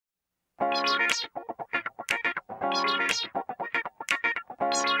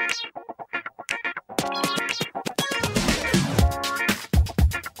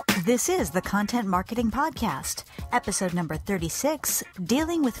This is the Content Marketing Podcast, episode number 36,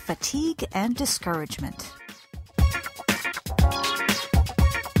 Dealing with Fatigue and Discouragement.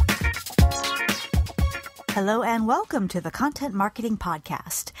 Hello and welcome to the Content Marketing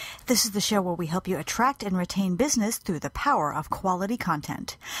Podcast. This is the show where we help you attract and retain business through the power of quality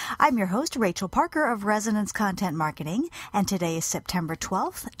content. I'm your host, Rachel Parker of Resonance Content Marketing, and today is September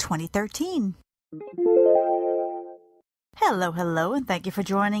 12th, 2013. Hello, and thank you for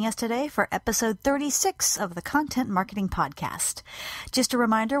joining us today for episode 36 of the Content Marketing Podcast. Just a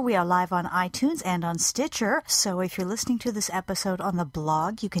reminder, we are live on iTunes and on Stitcher, so if you're listening to this episode on the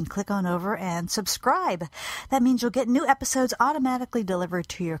blog, you can click on over and subscribe. That means you'll get new episodes automatically delivered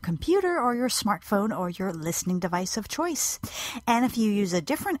to your computer or your smartphone or your listening device of choice. And if you use a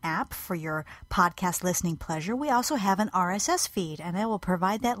different app for your podcast listening pleasure, we also have an RSS feed, and I will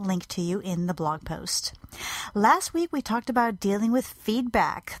provide that link to you in the blog post. Last week, we talked about dealing with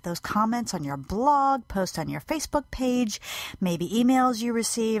feedback, those comments on your blog, posts on your Facebook page, maybe emails you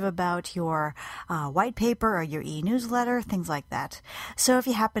receive about your white paper or your e-newsletter, things like that. So if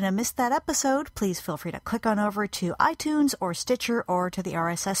you happen to miss that episode, please feel free to click on over to iTunes or Stitcher or to the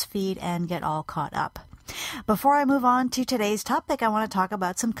RSS feed and get all caught up. Before I move on to today's topic, I want to talk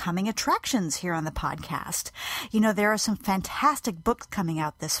about some coming attractions here on the podcast. You know, there are some fantastic books coming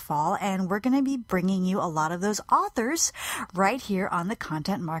out this fall, and we're going to be bringing you a lot of those authors right here on the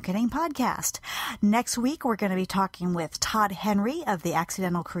Content Marketing Podcast. Next week, we're going to be talking with Todd Henry of The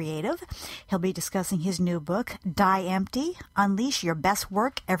Accidental Creative. He'll be discussing his new book, Die Empty, Unleash Your Best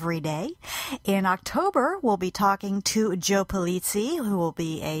Work Every Day. In October, we'll be talking to Joe Pulizzi, who will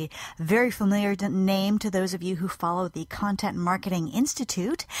be a very familiar name to those of you who follow the Content Marketing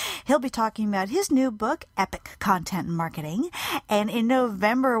Institute. He'll be talking about his new book, Epic Content Marketing. And in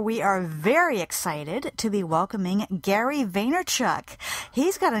November, we are very excited to be welcoming Gary Vaynerchuk.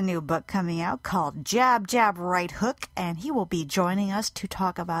 He's got a new book coming out called Jab, Jab, Right Hook, and he will be joining us to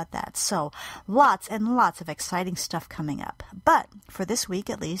talk about that. So lots and lots of exciting stuff coming up. But for this week,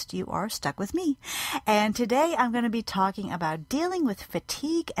 at least, you are stuck with me. And today, I'm going to be talking about dealing with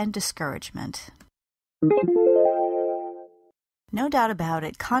fatigue and discouragement. No doubt about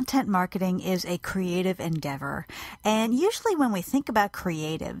it, content marketing is a creative endeavor. And usually when we think about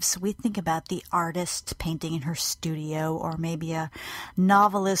creatives, we think about the artist painting in her studio, or maybe a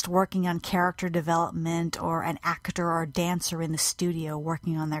novelist working on character development, or an actor or dancer in the studio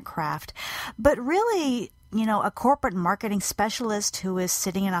working on their craft. But really, you know, a corporate marketing specialist who is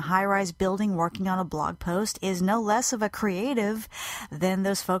sitting in a high-rise building working on a blog post is no less of a creative than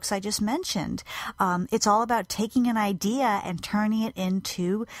those folks I just mentioned. It's all about taking an idea and turning it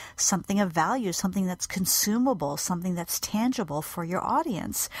into something of value, something that's consumable, something that's tangible for your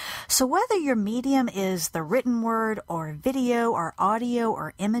audience. So whether your medium is the written word or video or audio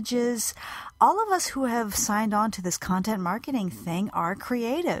or images, all of us who have signed on to this content marketing thing are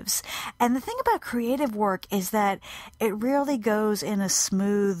creatives. And the thing about creative work is that it rarely goes in a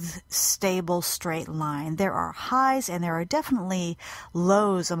smooth, stable, straight line. There are highs and there are definitely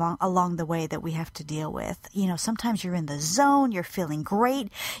lows along the way that we have to deal with. You know, sometimes you're in the zone, you're feeling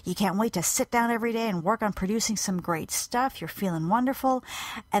great, you can't wait to sit down every day and work on producing some great stuff, you're feeling wonderful,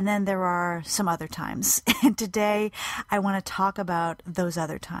 and then there are some other times. And today, I want to talk about those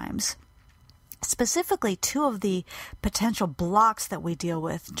other times. Specifically, two of the potential blocks that we deal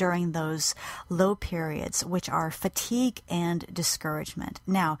with during those low periods, which are fatigue and discouragement.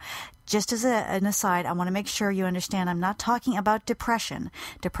 Now, just as an aside, I want to make sure you understand I'm not talking about depression.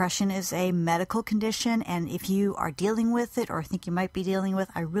 Depression is a medical condition, and if you are dealing with it or think you might be dealing with,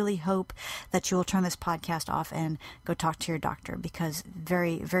 I really hope that you will turn this podcast off and go talk to your doctor, because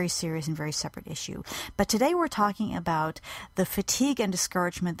very, very serious and very separate issue. But today we're talking about the fatigue and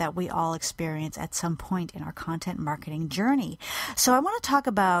discouragement that we all experience at some point in our content marketing journey. So I want to talk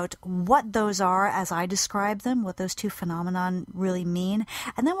about what those are as I describe them, what those two phenomenon really mean,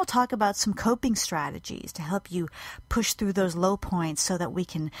 and then we'll talk about some coping strategies to help you push through those low points so that we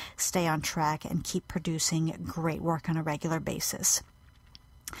can stay on track and keep producing great work on a regular basis.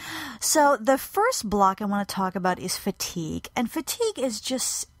 So the first block I want to talk about is fatigue. And fatigue is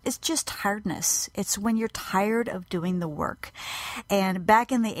just it's just tiredness. It's when you're tired of doing the work. And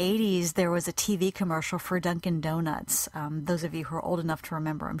back in the 80s, there was a TV commercial for Dunkin' Donuts. Those of you who are old enough to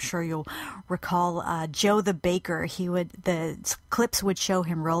remember, I'm sure you'll recall Joe the baker. The clips would show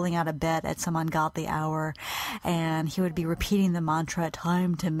him rolling out of bed at some ungodly hour, and he would be repeating the mantra,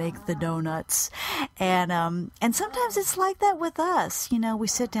 "Time to make the donuts." And sometimes it's like that with us. We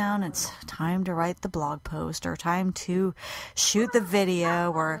sit down, it's time to write the blog post, or time to shoot the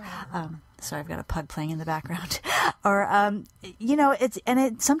video, or sorry, I've got a pug playing in the background. Or,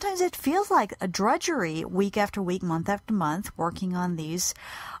 sometimes it feels like a drudgery week after week, month after month, working on these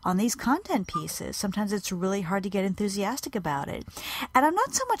content pieces. Sometimes it's really hard to get enthusiastic about it. And I'm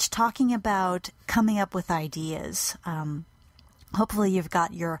not so much talking about coming up with ideas. Hopefully you've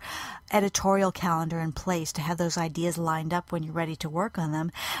got your editorial calendar in place to have those ideas lined up when you're ready to work on them.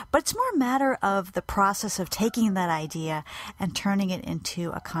 But it's more a matter of the process of taking that idea and turning it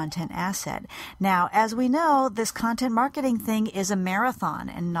into a content asset. Now, as we know, this content marketing thing is a marathon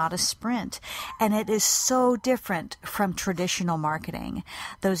and not a sprint. And it is so different from traditional marketing.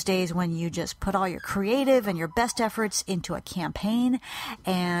 Those days when you just put all your creative and your best efforts into a campaign,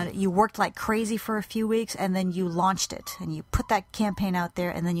 and you worked like crazy for a few weeks, and then you launched it and you put that campaign out there,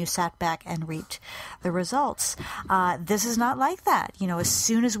 and then you sat back and reaped the results. This is not like that. As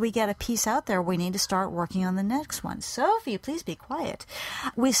soon as we get a piece out there, we need to start working on the next one. Sophie, please be quiet.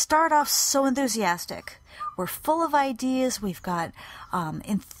 We start off so enthusiastic. We're full of ideas. We've got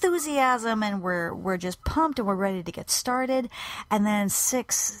enthusiasm, and we're just pumped, and we're ready to get started. And then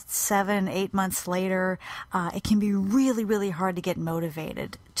 6, 7, 8 months later, it can be really, really hard to get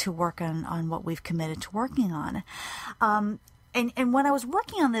motivated to work on what we've committed to working on. And when I was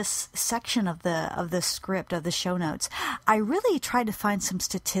working on this section of the script, of the show notes, I really tried to find some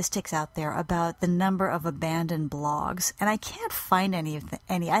statistics out there about the number of abandoned blogs, and I can't find any.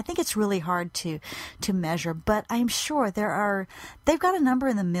 I think it's really hard to measure, but I'm sure they've got a number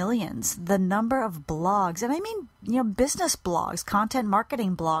in the millions, the number of blogs, and I mean, business blogs, content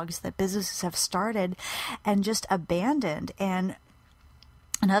marketing blogs that businesses have started and just abandoned. And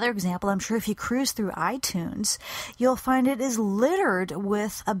another example, I'm sure if you cruise through iTunes, you'll find it is littered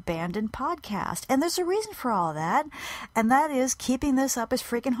with abandoned podcasts. And there's a reason for all of that, and that is keeping this up is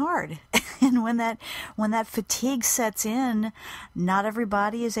freaking hard. And when that fatigue sets in, not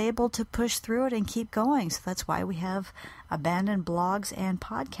everybody is able to push through it and keep going. So that's why we have abandoned blogs and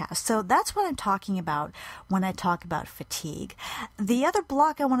podcasts. So that's what I'm talking about when I talk about fatigue. The other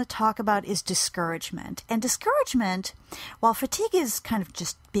block I want to talk about is discouragement. And discouragement, while fatigue is kind of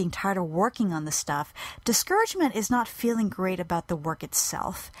just being tired of working on the stuff, discouragement is not feeling great about the work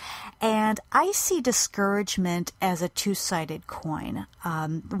itself. And I see discouragement as a two-sided coin.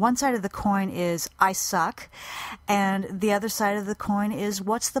 One side of the coin is I suck, and the other side of the coin is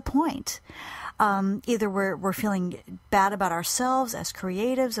what's the point? Either we're feeling bad about ourselves as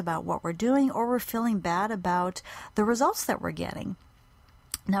creatives, about what we're doing, or we're feeling bad about the results that we're getting.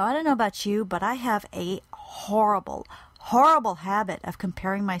 Now, I don't know about you, but I have a horrible habit of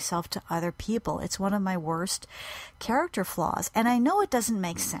comparing myself to other people. It's one of my worst character flaws. And I know it doesn't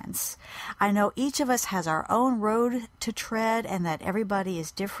make sense. I know each of us has our own road to tread and that everybody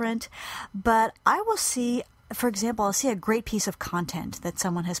is different. But I will see, for example, I'll see a great piece of content that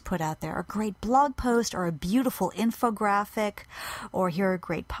someone has put out there, a great blog post or a beautiful infographic, or hear a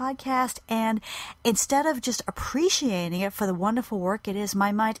great podcast. And instead of just appreciating it for the wonderful work it is,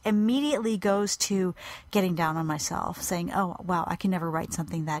 my mind immediately goes to getting down on myself, saying, oh, wow, I can never write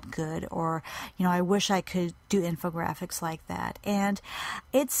something that good. Or, I wish I could do infographics like that. And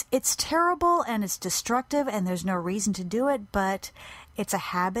it's terrible and it's destructive and there's no reason to do it, but it's a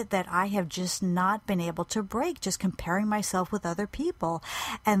habit that I have just not been able to break, just comparing myself with other people.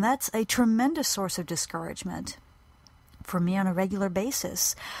 And that's a tremendous source of discouragement for me on a regular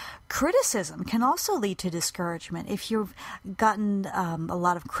basis. Criticism can also lead to discouragement. If you've gotten a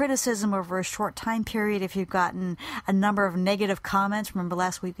lot of criticism over a short time period, if you've gotten a number of negative comments, remember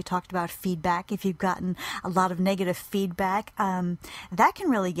last week we talked about feedback. If you've gotten a lot of negative feedback, that can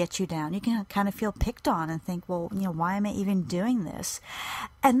really get you down. You can kind of feel picked on and think, well, why am I even doing this?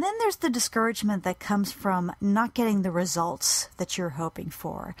 And then there's the discouragement that comes from not getting the results that you're hoping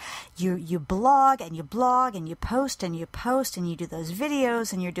for. You blog and you blog and you post and you post and you do those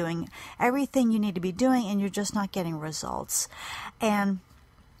videos and you're doing everything you need to be doing and you're just not getting results. And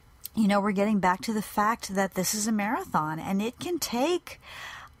we're getting back to the fact that this is a marathon and it can take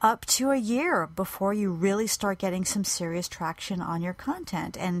up to a year before you really start getting some serious traction on your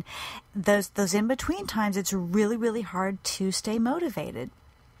content. And those in-between times, it's really, really hard to stay motivated.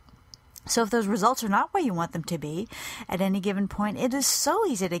 So if those results are not where you want them to be at any given point, it is so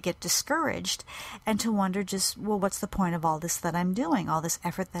easy to get discouraged and to wonder just, well, what's the point of all this that I'm doing, all this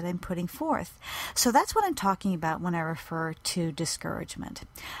effort that I'm putting forth? So that's what I'm talking about when I refer to discouragement.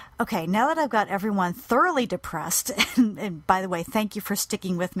 Okay, now that I've got everyone thoroughly depressed, and by the way, thank you for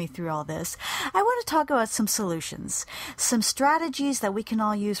sticking with me through all this, I want to talk about some solutions, some strategies that we can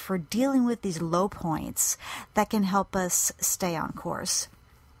all use for dealing with these low points that can help us stay on course.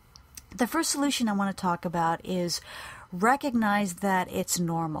 The first solution I want to talk about is recognize that it's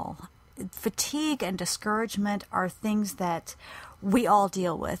normal. Fatigue and discouragement are things that we all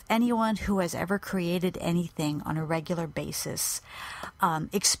deal with. Anyone who has ever created anything on a regular basis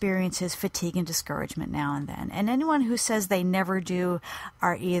experiences fatigue and discouragement now and then. And anyone who says they never do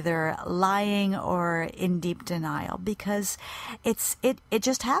are either lying or in deep denial, because it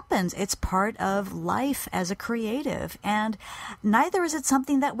just happens. It's part of life as a creative, and neither is it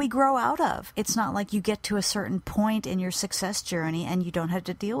something that we grow out of. It's not like you get to a certain point in your success journey and you don't have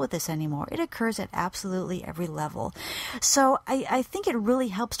to deal with this anymore. It occurs at absolutely every level. So I think it really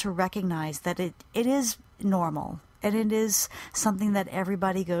helps to recognize that it is normal. And it is something that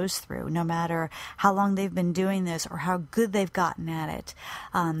everybody goes through, no matter how long they've been doing this or how good they've gotten at it.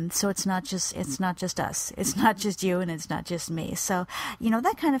 So it's not just us. It's not just you, and it's not just me. So,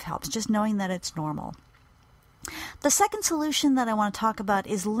 that kind of helps, just knowing that it's normal. The second solution that I want to talk about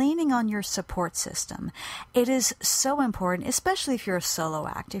is leaning on your support system. It is so important, especially if you're a solo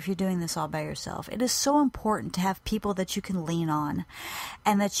act, if you're doing this all by yourself. It is so important to have people that you can lean on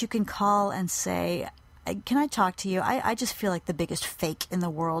and that you can call and say, can I talk to you? I just feel like the biggest fake in the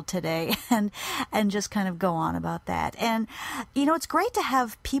world today, and just kind of go on about that. And, it's great to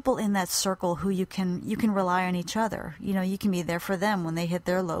have people in that circle who you can rely on each other. You can be there for them when they hit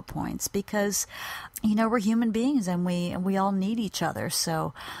their low points, because, we're human beings and we all need each other.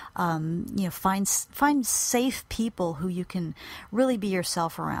 So, find safe people who you can really be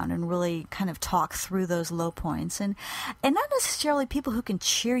yourself around and really kind of talk through those low points, and not necessarily people who can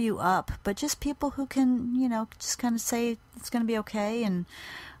cheer you up, but just people who can, just kind of say it's going to be okay, and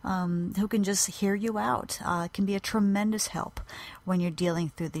who can just hear you out. It can be a tremendous help when you're dealing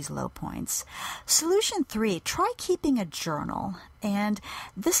through these low points. Solution 3, try keeping a journal. And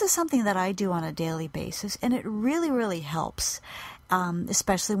this is something that I do on a daily basis, and it really, really helps.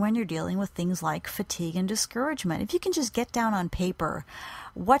 Especially when you're dealing with things like fatigue and discouragement. If you can just get down on paper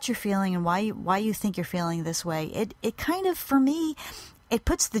what you're feeling and why you think you're feeling this way, it kind of, for me, it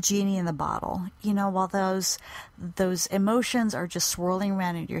puts the genie in the bottle. While those emotions are just swirling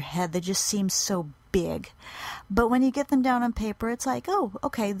around in your head, they just seem so big. But when you get them down on paper, it's like, oh,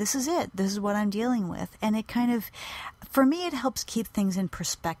 okay, this is it. This is what I'm dealing with. And it kind of, for me, it helps keep things in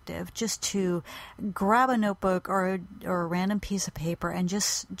perspective, just to grab a notebook or a random piece of paper and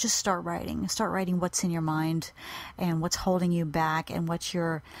just start writing. Start writing what's in your mind and what's holding you back, and what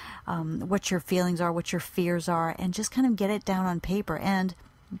your feelings are, what your fears are, and just kind of get it down on paper. And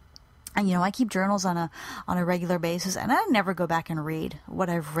I keep journals on a regular basis, and I never go back and read what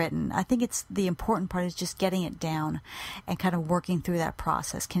I've written. I think it's the important part is just getting it down and kind of working through that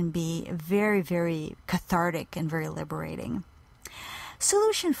process can be very, very cathartic and very liberating.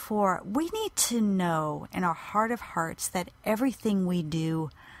 Solution 4, we need to know in our heart of hearts that everything we do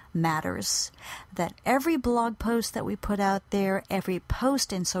matters, that every blog post that we put out there, every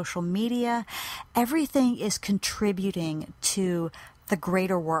post in social media, everything is contributing to the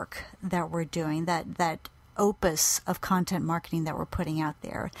greater work that we're doing, that opus of content marketing that we're putting out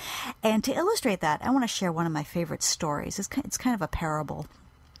there. And to illustrate that, I want to share one of my favorite stories. It's kind of a parable.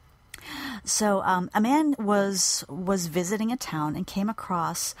 So a man was visiting a town and came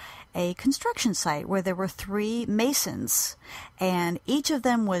across a construction site where there were 3 masons, and each of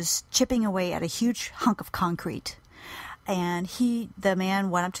them was chipping away at a huge hunk of concrete. And the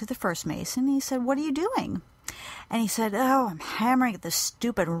man went up to the first mason and he said, "What are you doing?" And he said, "Oh, I'm hammering at this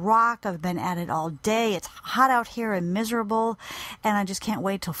stupid rock. I've been at it all day. It's hot out here and miserable. And I just can't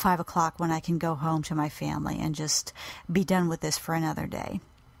wait till 5 o'clock when I can go home to my family and just be done with this for another day."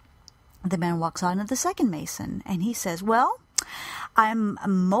 The man walks on to the second mason and he says, "Well, I'm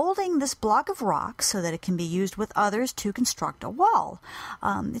molding this block of rock so that it can be used with others to construct a wall.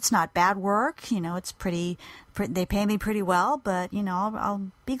 It's not bad work. It's pretty, they pay me pretty well, but,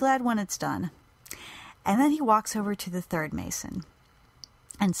 I'll be glad when it's done." And then he walks over to the third mason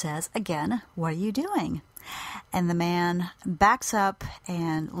and says, again, "What are you doing?" And the man backs up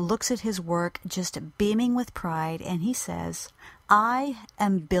and looks at his work, just beaming with pride, and he says, "I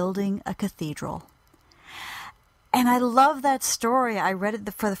am building a cathedral." And I love that story. I read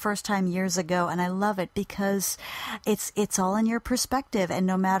it for the first time years ago, and I love it because it's all in your perspective. And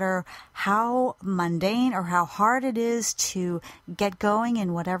no matter how mundane or how hard it is to get going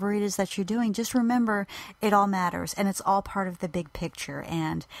in whatever it is that you're doing, just remember it all matters, and it's all part of the big picture,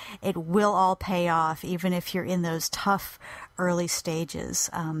 and it will all pay off, even if you're in those tough early stages.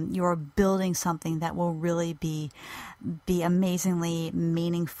 You're building something that will really be amazingly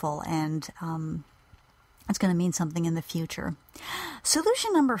meaningful, and it's going to mean something in the future.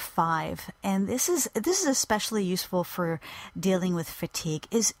 Solution number 5, and this is especially useful for dealing with fatigue,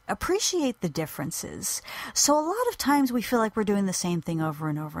 is appreciate the differences. So a lot of times we feel like we're doing the same thing over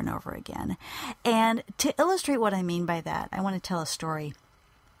and over and over again. And to illustrate what I mean by that, I want to tell a story.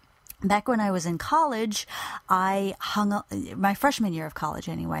 Back when I was in college, my freshman year of college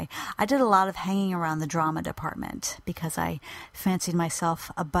anyway, I did a lot of hanging around the drama department because I fancied myself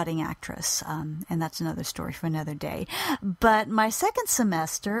a budding actress, and that's another story for another day. But my second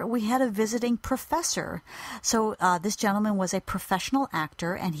semester, we had a visiting professor. So this gentleman was a professional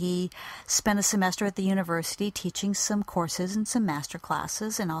actor, and he spent a semester at the university teaching some courses and some master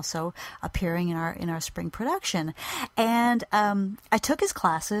classes, and also appearing in our spring production. And I took his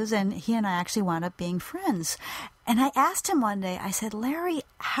classes, and he and I actually wound up being friends. And I asked him one day, I said, Larry,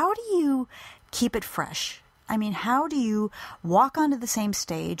 how do you keep it fresh? I mean, how do you walk onto the same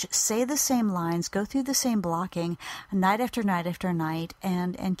stage, say the same lines, go through the same blocking night after night after night,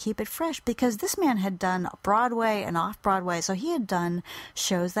 and keep it fresh? Because this man had done Broadway and off-Broadway, so he had done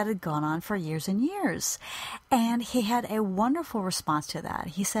shows that had gone on for years and years. And he had a wonderful response to that.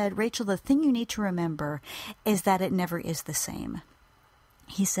 He said, Rachel, the thing you need to remember is that it never is the same.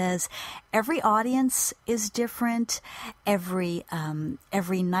 He says, every audience is different. Every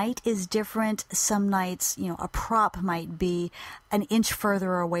night is different. Some nights, a prop might be an inch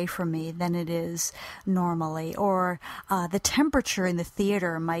further away from me than it is normally, or the temperature in the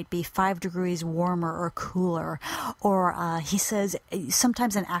theater might be 5 degrees warmer or cooler. Or he says,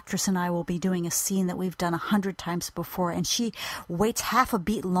 sometimes an actress and I will be doing a scene that we've done 100 times before, and she waits half a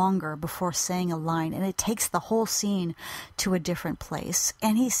beat longer before saying a line, and it takes the whole scene to a different place.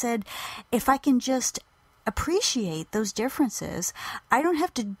 And he said, if I can just appreciate those differences, I don't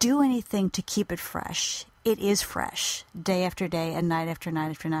have to do anything to keep it fresh. It is fresh, day after day and night after night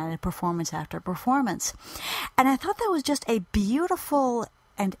after night, and performance after performance. And I thought that was just a beautiful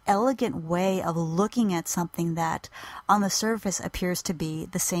and elegant way of looking at something that on the surface appears to be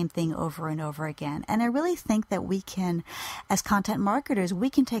the same thing over and over again. And I really think that we can, as content marketers,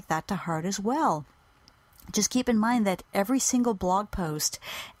 we can take that to heart as well. Just keep in mind that every single blog post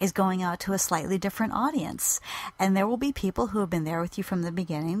is going out to a slightly different audience. And there will be people who have been there with you from the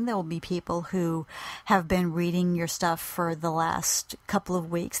beginning. There will be people who have been reading your stuff for the last couple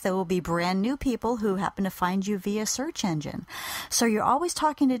of weeks. There will be brand new people who happen to find you via search engine. So you're always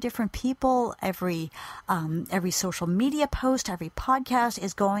talking to different people. Every social media post, every podcast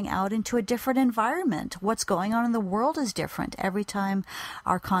is going out into a different environment. What's going on in the world is different every time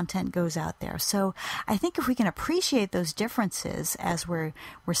our content goes out there. So I think if we can appreciate those differences as we're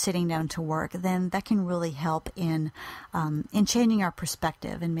sitting down to work, then that can really help in changing our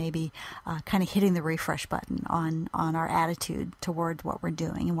perspective and maybe kind of hitting the refresh button on our attitude toward what we're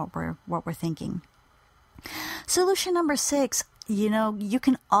doing and what we're thinking. Solution number 6, you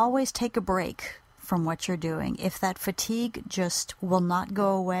can always take a break from what you're doing. If that fatigue just will not go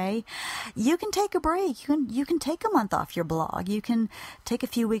away, you can take a break. You can take a month off your blog. You can take a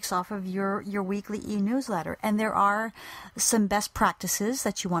few weeks off of your weekly e-newsletter. And there are some best practices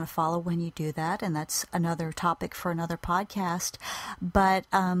that you want to follow when you do that. And that's another topic for another podcast. But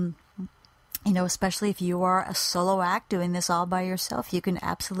especially if you are a solo act doing this all by yourself, you can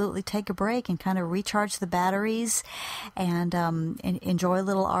absolutely take a break and kind of recharge the batteries and enjoy a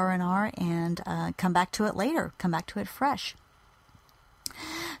little R&R and come back to it later, come back to it fresh.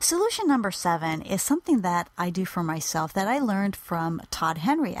 Solution number 7 is something that I do for myself that I learned from Todd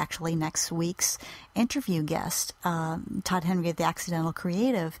Henry, actually next week's interview guest, Todd Henry of The Accidental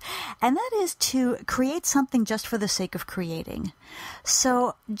Creative, and that is to create something just for the sake of creating.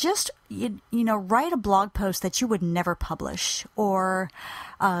 So just, write a blog post that you would never publish, or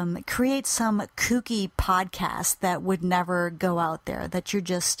create some kooky podcast that would never go out there, that you're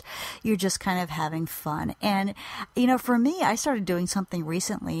just kind of having fun. And, for me, I started doing something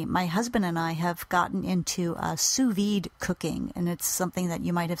recently recently, my husband and I have gotten into sous vide cooking, and it's something that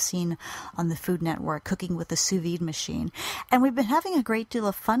you might have seen on the Food Network, cooking with the sous vide machine. And we've been having a great deal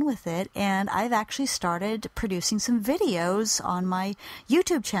of fun with it, and I've actually started producing some videos on my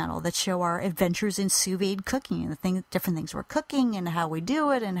YouTube channel that show our adventures in sous vide cooking and the different things we're cooking and how we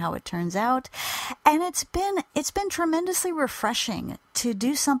do it and how it turns out. And it's been tremendously refreshing to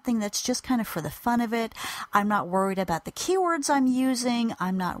do something that's just kind of for the fun of it. I'm not worried about the keywords I'm using.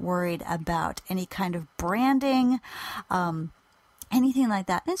 I'm not worried about any kind of branding, anything like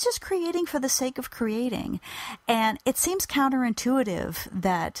that. And it's just creating for the sake of creating. And it seems counterintuitive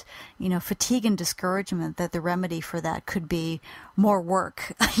that, fatigue and discouragement, that the remedy for that could be more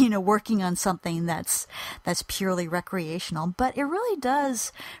work, working on something that's purely recreational. But it really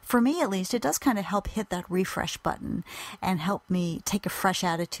does, for me at least, it does kind of help hit that refresh button and help me take a fresh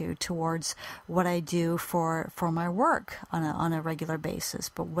attitude towards what I do for my work on a regular basis,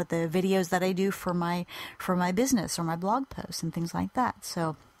 but with the videos that I do for my business or my blog posts and things like that.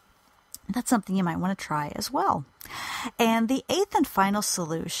 So that's something you might want to try as well. And the eighth and final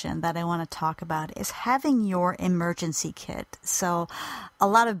solution that I want to talk about is having your emergency kit. So a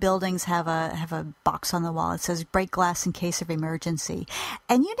lot of buildings have a box on the wall. It says break glass in case of emergency.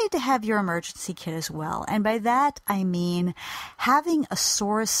 And you need to have your emergency kit as well. And by that, I mean having a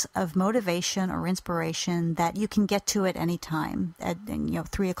source of motivation or inspiration that you can get to at any time at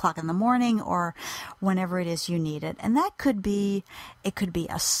 3 o'clock in the morning or whenever it is you need it. And that could be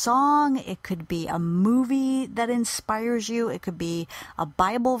a song, it could be a movie that inspires you, it could be a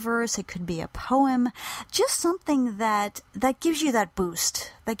Bible verse, it could be a poem, just something that gives you that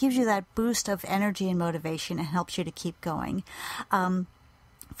boost, of energy and motivation and helps you to keep going.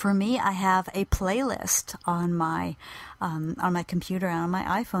 For me, I have a playlist on my computer and on my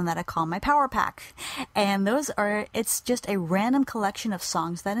iPhone that I call my Power Pack. And it's just a random collection of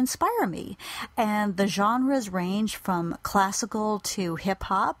songs that inspire me. And the genres range from classical to hip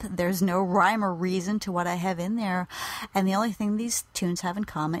hop. There's no rhyme or reason to what I have in there. And the only thing these tunes have in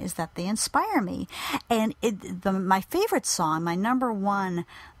common is that they inspire me. And my favorite song, my number one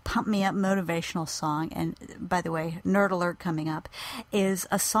pump me up motivational song, and by the way, nerd alert coming up, is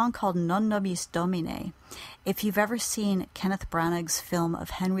a song called Non Nobis Domine. If you've ever seen Kenneth Branagh's film of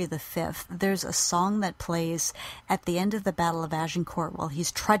Henry V, there's a song that plays at the end of the Battle of Agincourt while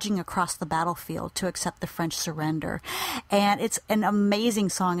he's trudging across the battlefield to accept the French surrender. And it's an amazing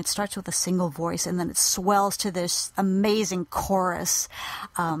song. It starts with a single voice and then it swells to this amazing chorus,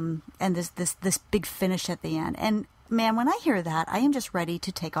 and this big finish at the end. And man, when I hear that, I am just ready to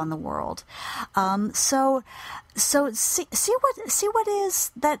take on the world. So see what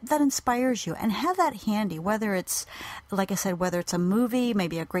is that inspires you, and have that handy. Whether it's, like I said, whether it's a movie,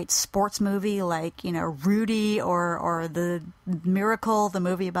 maybe a great sports movie like Rudy or the Miracle, the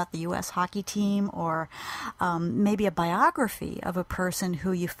movie about the U.S. hockey team, or maybe a biography of a person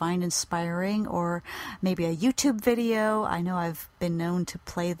who you find inspiring, or maybe a YouTube video. I know I've been known to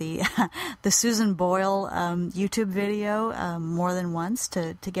play the Susan Boyle YouTube video more than once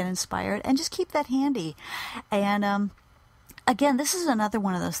to get inspired, and just keep that handy. And again, this is another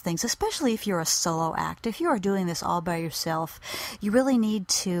one of those things, especially if you're a solo act. If you are doing this all by yourself, you really need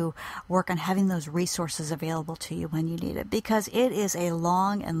to work on having those resources available to you when you need it, because it is a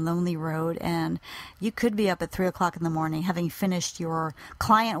long and lonely road, and you could be up at 3 o'clock in the morning having finished your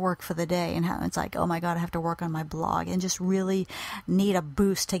client work for the day, and it's like, oh my God, I have to work on my blog, and just really need a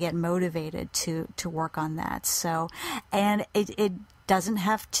boost to get motivated to work on that. So, and it doesn't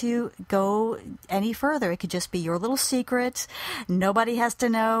have to go any further. It could just be your little secret. Nobody has to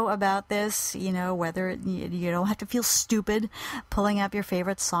know about this, whether you don't have to feel stupid pulling up your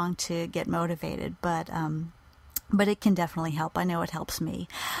favorite song to get motivated. But it can definitely help. I know it helps me.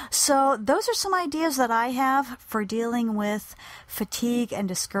 So those are some ideas that I have for dealing with fatigue and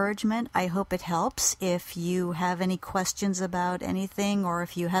discouragement. I hope it helps. If you have any questions about anything, or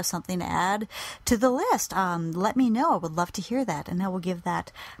if you have something to add to the list, let me know. I would love to hear that. And I will give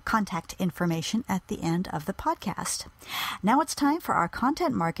that contact information at the end of the podcast. Now it's time for our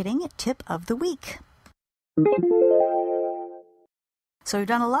content marketing tip of the week. So we've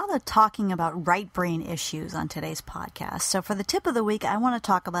done a lot of talking about right brain issues on today's podcast. So for the tip of the week, I want to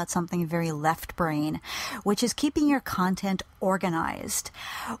talk about something very left brain, which is keeping your content organized.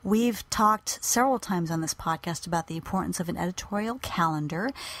 We've talked several times on this podcast about the importance of an editorial calendar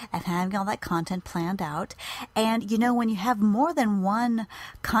and having all that content planned out. And, when you have more than one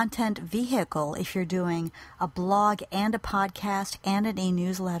content vehicle, if you're doing a blog and a podcast and an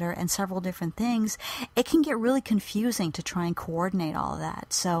e-newsletter and several different things, it can get really confusing to try and coordinate all of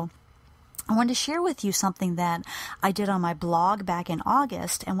that. So I wanted to share with you something that I did on my blog back in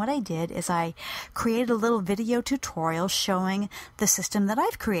August. And what I did is I created a little video tutorial showing the system that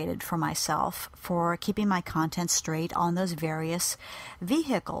I've created for myself for keeping my content straight on those various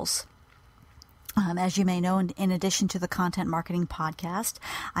vehicles. As you may know, in addition to the Content Marketing Podcast,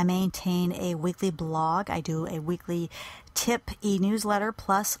 I maintain a weekly blog. I do a weekly tip e-newsletter,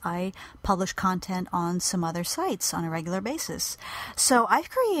 plus I publish content on some other sites on a regular basis. So I've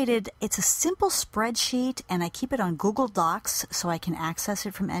created, it's a simple spreadsheet, and I keep it on Google Docs so I can access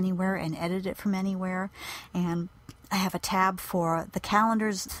it from anywhere and edit it from anywhere. And I have a tab for the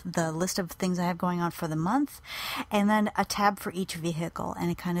calendars, the list of things I have going on for the month, and then a tab for each vehicle,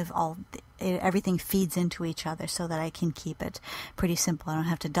 and it kind of everything feeds into each other so that I can keep it pretty simple. I don't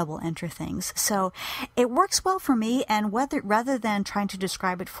have to double enter things. So it works well for me, and rather than trying to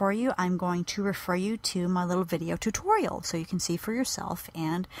describe it for you, I'm going to refer you to my little video tutorial so you can see for yourself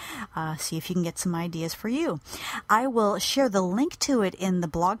and see if you can get some ideas for you. I will share the link to it in the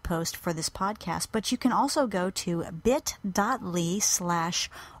blog post for this podcast, but you can also go to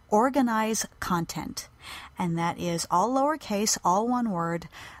bit.ly/organize content. And that is all lowercase, all one word,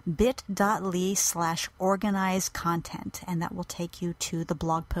 bit.ly/organize content. And that will take you to the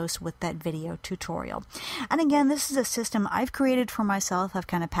blog post with that video tutorial. And again, this is a system I've created for myself. I've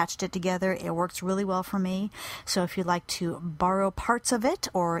kind of patched it together. It works really well for me. So if you'd like to borrow parts of it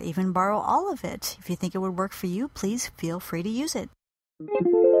or even borrow all of it, if you think it would work for you, please feel free to use it.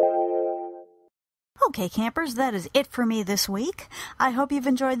 Okay, campers, that is it for me this week. I hope you've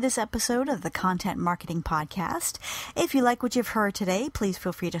enjoyed this episode of the Content Marketing Podcast. If you like what you've heard today, please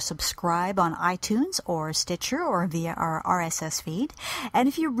feel free to subscribe on iTunes or Stitcher or via our RSS feed. And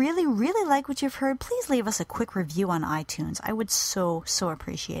if you really, really like what you've heard, please leave us a quick review on iTunes. I would so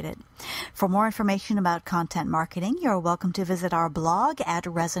appreciate it. For more information about content marketing, you're welcome to visit our blog at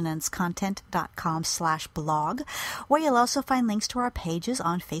resonancecontent.com/blog, where you'll also find links to our pages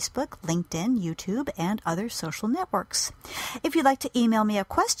on Facebook, LinkedIn, YouTube, and other social networks. If you'd like to email me a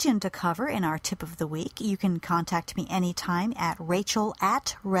question to cover in our tip of the week, you can contact me anytime at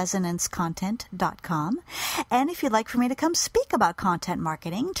rachel@resonancecontent.com. And if you'd like for me to come speak about content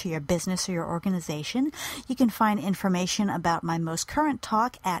marketing to your business or your organization, you can find information about my most current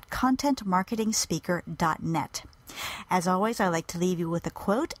talk at contentmarketingspeaker.net. As always, I like to leave you with a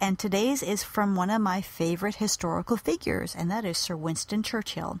quote, and today's is from one of my favorite historical figures, and that is Sir Winston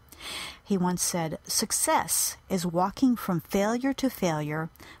Churchill. He once said, "Success is walking from failure to failure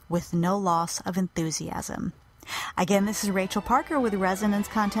with no loss of enthusiasm." Again, this is Rachel Parker with Resonance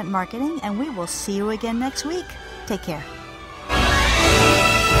Content Marketing, and we will see you again next week. Take care.